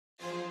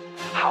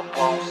I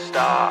won't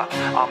stop,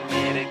 I'm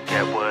here to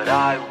get what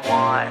I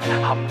want.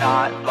 I'm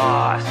not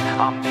lost,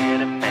 I'm here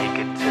to make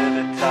it to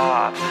the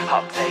top.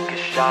 I'll take a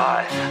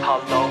shot, I'll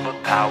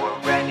overpower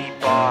any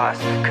boss.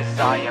 Cause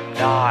I am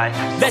not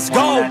Let's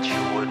someone go. that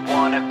you would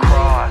wanna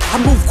cross. I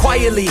move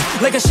quietly,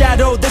 like a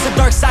shadow, there's a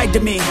dark side to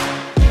me.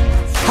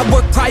 I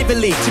work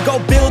privately to go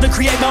build and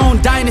create my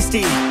own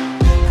dynasty.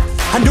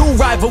 A new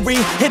rivalry,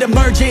 it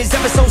emerges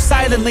ever so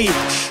silently.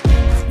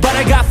 But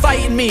I got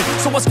fight in me,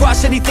 so I'll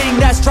squash anything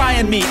that's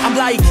trying me. I'm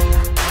like,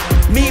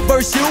 me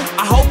versus you,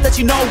 I hope that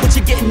you know what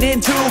you're getting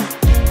into.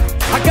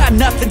 I got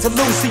nothing to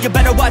lose, so you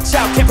better watch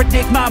out, can't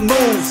predict my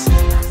moves.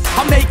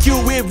 I'll make you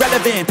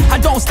irrelevant, I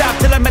don't stop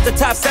till I'm at the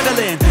top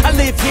settling. I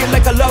live here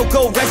like a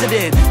local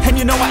resident, and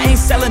you know I ain't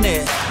selling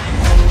it.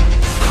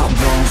 I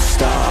won't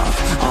stop,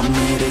 I'm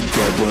here to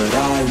get what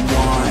I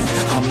want.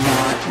 I'm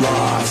not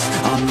lost,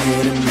 I'm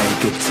here to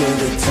make it to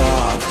the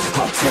top.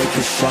 I'll take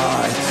a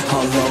shot,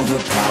 I'll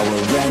overpower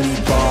any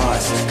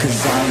boss.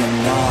 Cause I am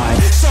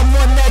not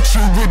someone that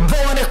you would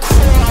wanna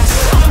cross.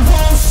 I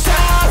won't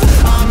stop,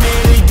 I'm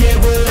here to get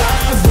what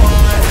I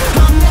want.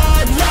 I'm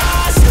not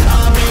lost,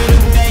 I'm here to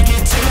make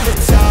it to the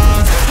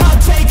top.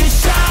 I'll take a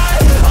shot,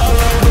 I'll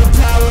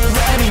overpower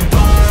any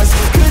boss.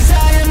 Cause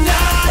I am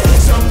not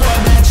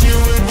someone that you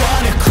would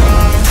wanna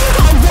cross.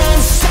 I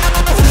won't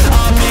stop,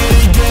 I'm here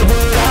to get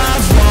what I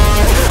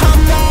want.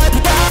 I'm not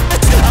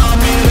lost, I'm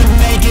here to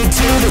make it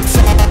to the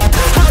top.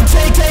 I'll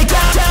take a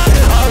shot,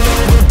 I'll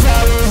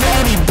overpower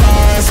any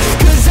boss.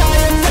 Cause I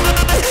am not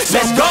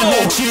someone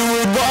that you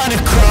would wanna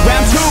cross.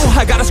 Round two,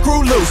 I gotta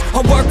screw loose.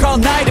 I'll work all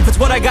night if it's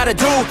what I gotta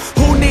do.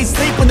 Who needs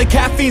sleep when the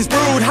caffeine's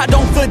brewed? I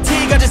don't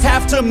fatigue, I just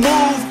have to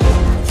move.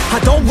 I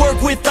don't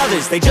work with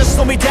others, they just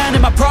slow me down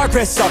and my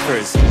progress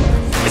suffers.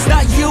 It's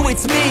not you,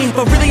 it's me,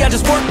 but really I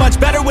just work much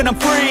better when I'm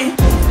free.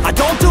 I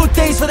don't do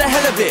things for the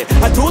hell of it,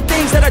 I do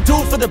things that I do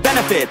for the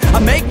benefit. I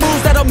make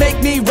moves that'll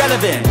make me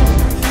relevant.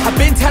 I've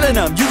been telling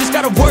them, you just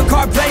gotta work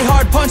hard, play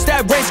hard, punch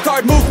that race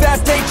card, move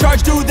fast, take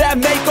charge, do that,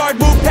 make art,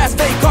 move past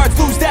fake cards,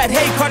 lose that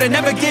hate card, and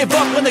never give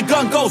up when the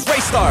gun goes,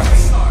 race start.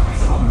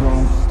 I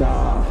won't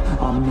stop,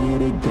 I'm here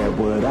to get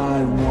what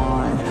I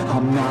want.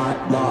 I'm not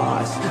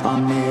lost,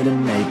 I'm here to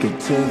make it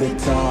to the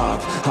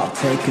top. I'll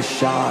take a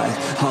shot,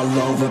 I'll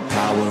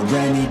overpower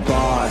any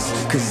boss.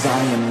 Cause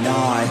I am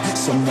not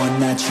someone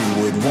that you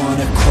would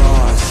wanna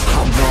cross.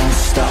 I won't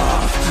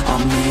stop,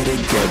 I'm here to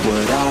get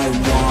what I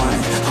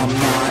want. I'm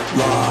not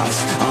lost,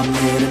 I'm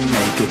here to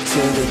make it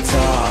to the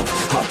top.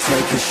 I'll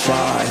take a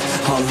shot,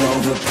 I'll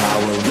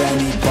overpower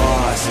any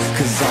boss.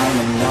 Cause I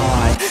am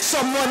not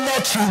someone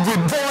that you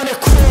would wanna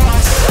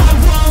cross. I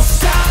won't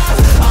stop,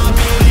 I'm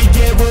here to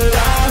get what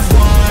I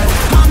want.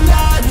 I'm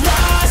not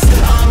lost,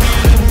 I'm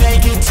here to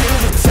make it to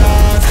the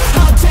top.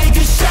 I'll take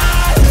a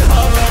shot,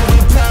 I'll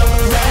overpower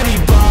any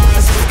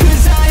boss.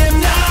 Cause I am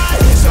not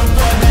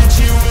someone that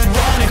you would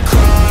wanna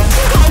cross.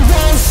 I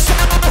won't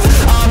stop,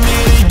 I'm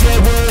here to get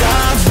what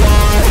I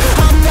want.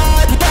 I'm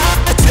not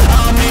lost,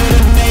 I'm here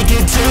to make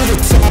it to the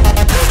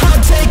top.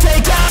 I'll take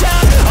a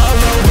shot,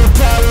 I'll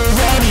overpower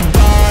any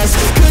boss.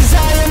 Cause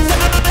I am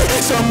not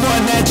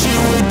someone that you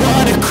would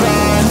wanna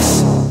cross.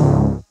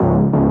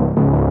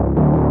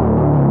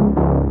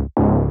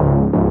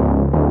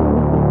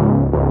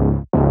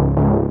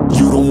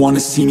 You don't wanna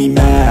see me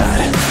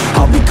mad,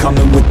 I'll be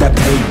coming with that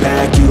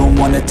payback. You don't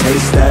wanna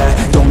taste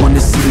that, don't wanna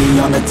see me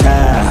on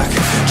attack.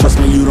 Trust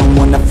me, you don't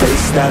wanna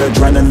face that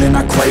adrenaline,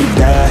 I crave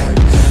that.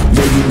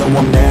 Yeah, you know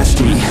I'm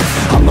nasty,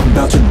 I'm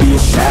about to be a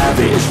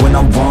savage. When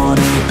I want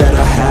it,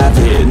 better have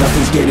it,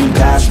 nothing's getting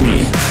past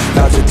me.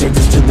 About to take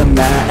this to the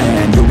mat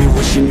and you'll be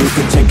wishing you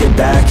could take it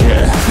back,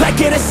 yeah. Like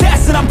an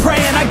assassin, I'm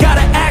praying, I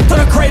gotta act on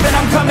a craving.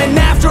 I'm coming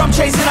after, I'm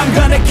chasing, I'm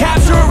gonna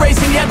capture,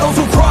 erasing. Yeah, those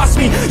who cross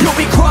me, you'll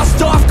be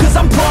crossed off. Cause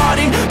I'm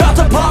plotting, about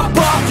to pop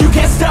off. You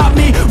can't stop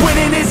me,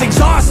 winning is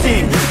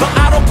exhausting. But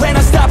I don't plan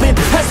on stopping,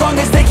 as long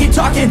as they keep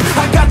talking.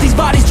 I got these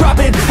bodies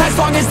dropping, as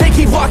long as they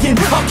keep walking.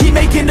 I'll keep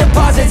making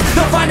deposits,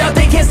 they'll find out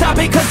they can't stop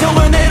it. Cause they'll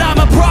learn that I'm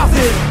a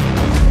prophet.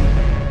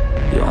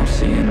 Yo, I'm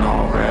seeing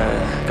all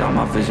red, got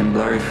my vision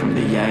blurry from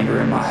the anger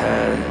in my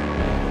head.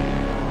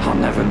 I'll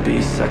never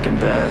be second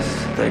best,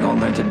 they gon'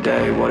 learn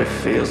today what it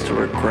feels to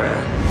regret.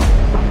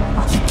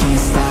 You can't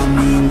stop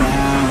me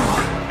now,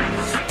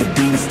 the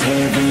demons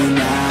tearing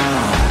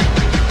now.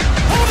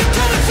 Hold it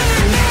to the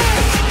team now,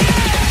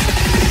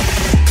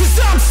 cause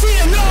I'm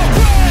seeing all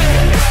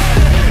red.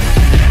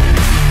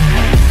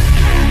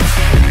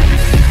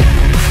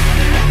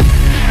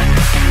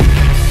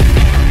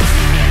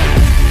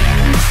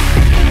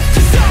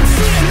 Cause I'm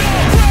seeing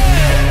all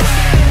red.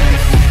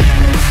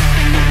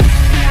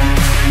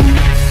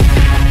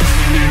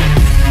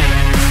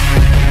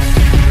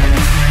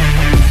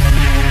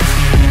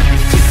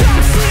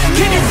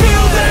 Can you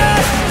feel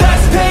that?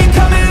 That's pain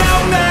coming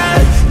out,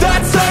 man.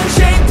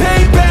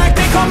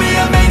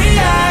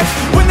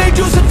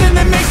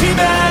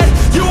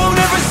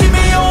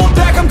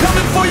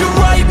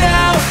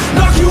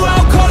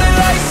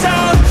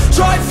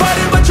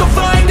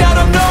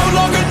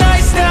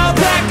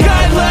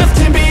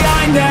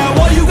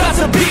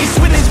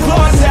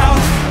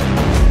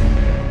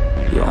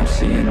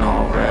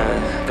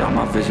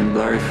 vision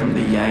blurry from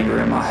the anger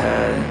in my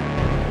head.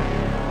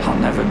 I'll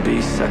never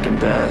be second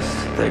best.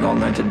 They gon'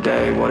 learn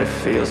today what it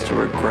feels to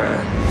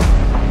regret.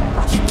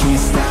 You can't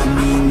stop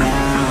me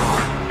now.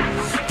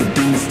 The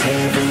demons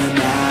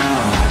tearing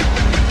out.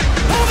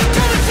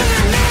 Overcome it till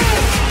you're now.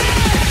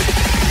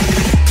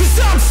 'Cause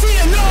I'm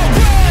seeing no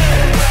way.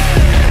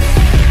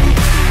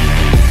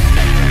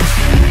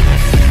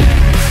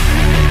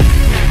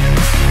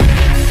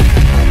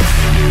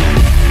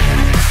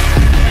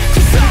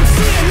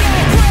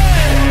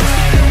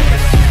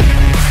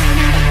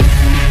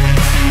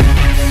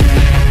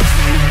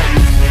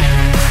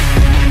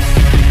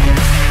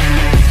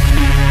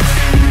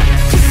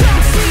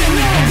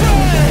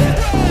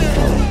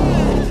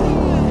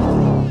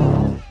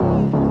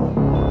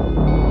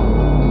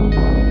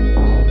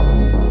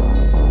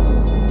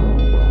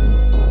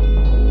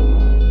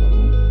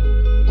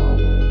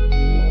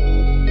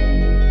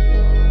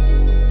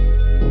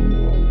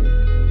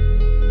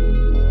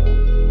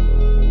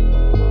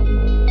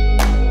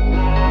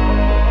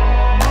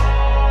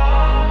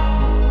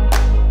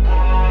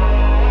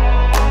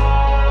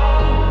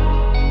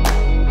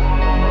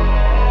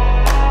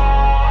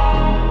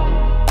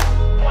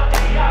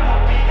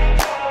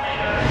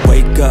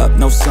 Up,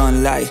 no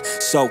sunlight,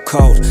 so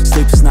cold,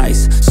 sleep is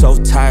nice, so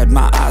tired,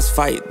 my eyes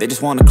fight, they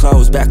just wanna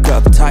close back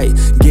up tight.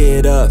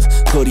 Get up,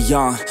 hoodie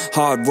on,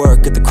 hard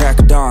work at the crack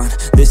of dawn.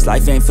 This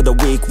life ain't for the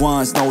weak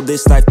ones, no,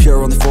 this life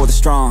pure only for the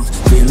strong.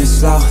 Feeling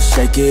slow,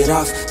 shake it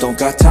off, don't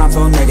got time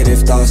for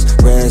negative thoughts.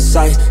 Red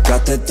sight,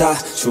 got the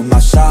dot, shoot my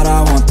shot,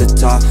 I want the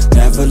top.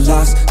 Never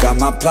lost, got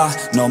my plot,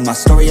 know my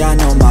story, I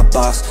know my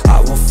boss.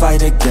 I won't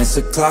fight against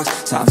the clock,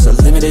 time's a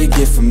limited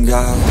gift from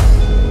God.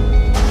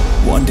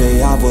 One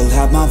day I will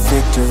have my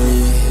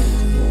victory,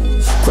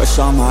 crush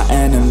all my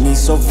enemies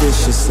so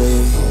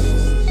viciously.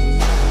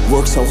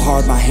 Work so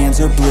hard my hands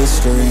are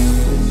blistering,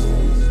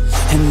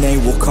 and they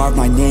will carve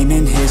my name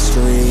in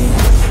history.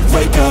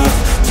 Wake up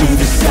to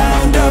the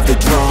sound of the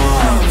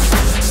drums.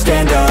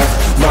 Stand up,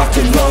 locked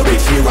and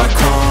loaded, here I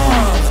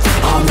come.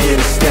 I'm here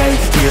to stay,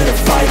 here to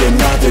fight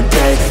another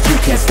day. You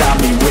can't stop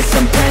me with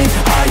some pain,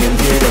 I am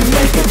here to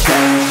make a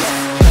change.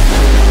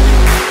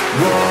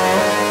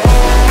 Whoa.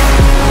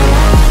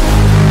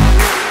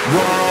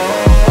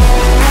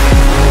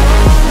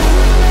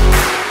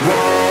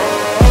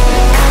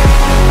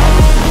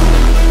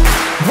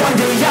 One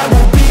day I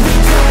will be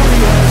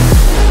victorious.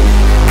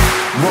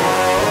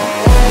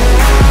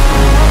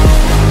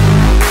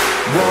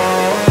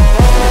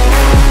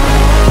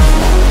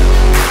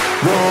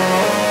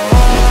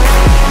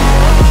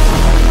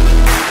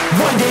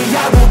 One day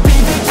I will be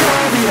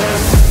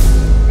victorious.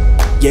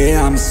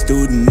 Yeah, I'm a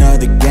student of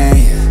the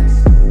game.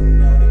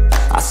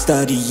 I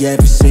study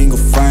every single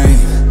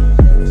frame.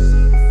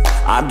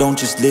 I don't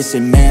just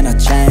listen, man, I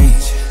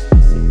change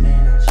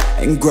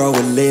and grow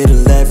a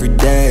little every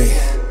day.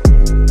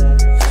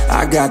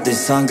 I got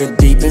this hunger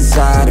deep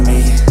inside of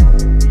me.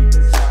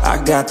 I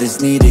got this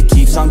need that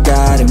keeps on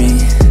guiding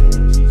me.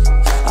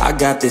 I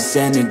got this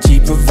energy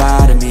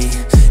providing me.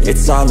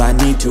 It's all I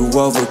need to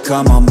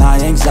overcome all my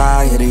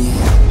anxiety.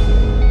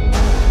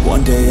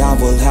 One day I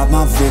will have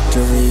my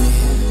victory,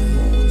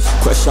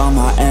 crush all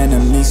my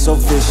enemies so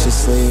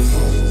viciously.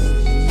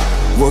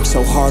 Work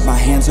so hard my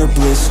hands are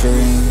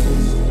blistering,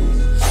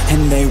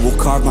 and they will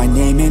carve my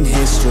name in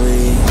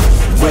history.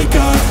 Wake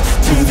up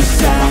to the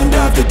sound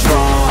of the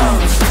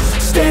drums.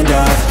 Stand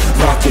up,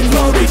 locked and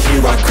loaded,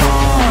 here I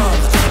come.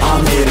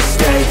 I'm here to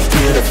stay,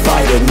 here to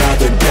fight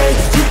another day.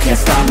 You can't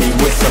stop me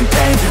with some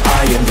pain,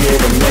 I am here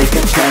to make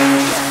a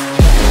change.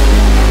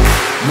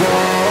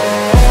 Whoa.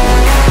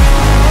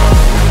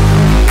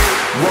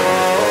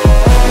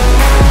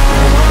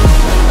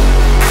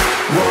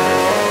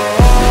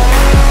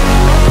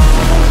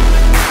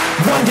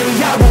 One day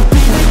I will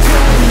be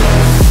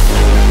victorious.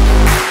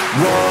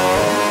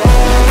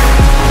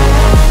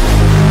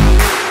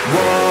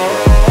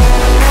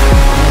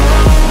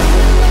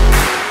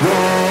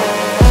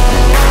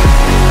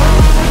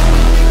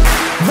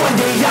 One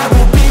day I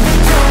will be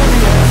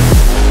victorious.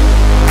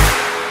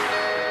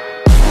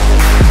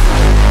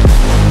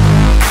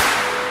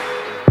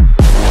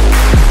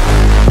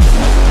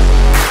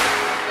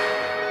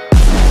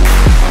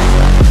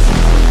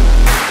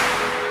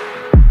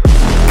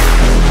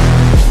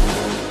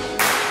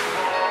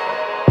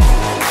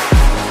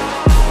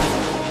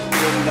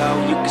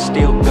 You can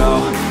still go,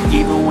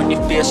 even when you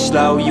feel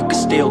slow, you can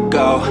still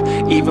go.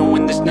 Even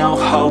when there's no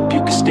hope, you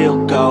can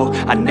still go.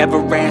 I never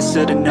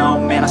answer to no,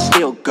 man, I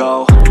still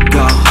go.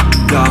 Go,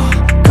 go,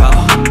 go,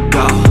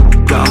 go,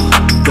 go,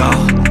 go,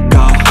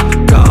 go,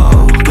 go,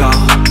 go,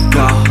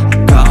 go,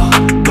 go,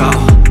 go,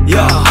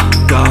 yo,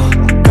 go,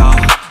 go,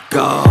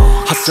 go.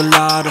 Hustle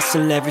hard,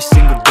 hustle every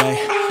single day.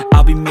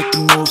 I'll be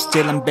making moves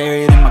till I'm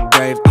buried in my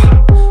grave.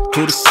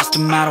 To the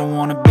system, I don't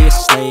wanna be a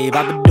slave.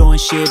 I've been doing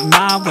shit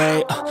my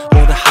way,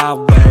 or the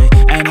highway.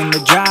 And in the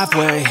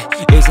driveway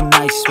is a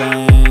nice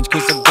range,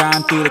 cause I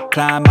grind through the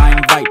climb, I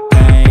invite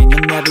pain.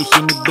 You'll never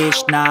hear me,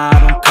 bitch, nah, I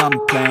don't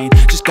complain.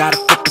 Just gotta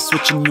flip the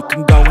switch and you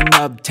can go and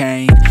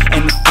obtain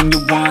anything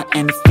you want,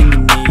 anything you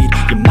need.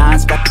 Your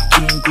mind's got the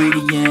key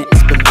ingredient,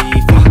 it's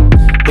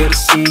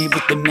leave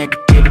with the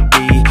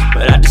negativity,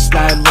 but I just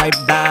slide right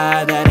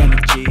by that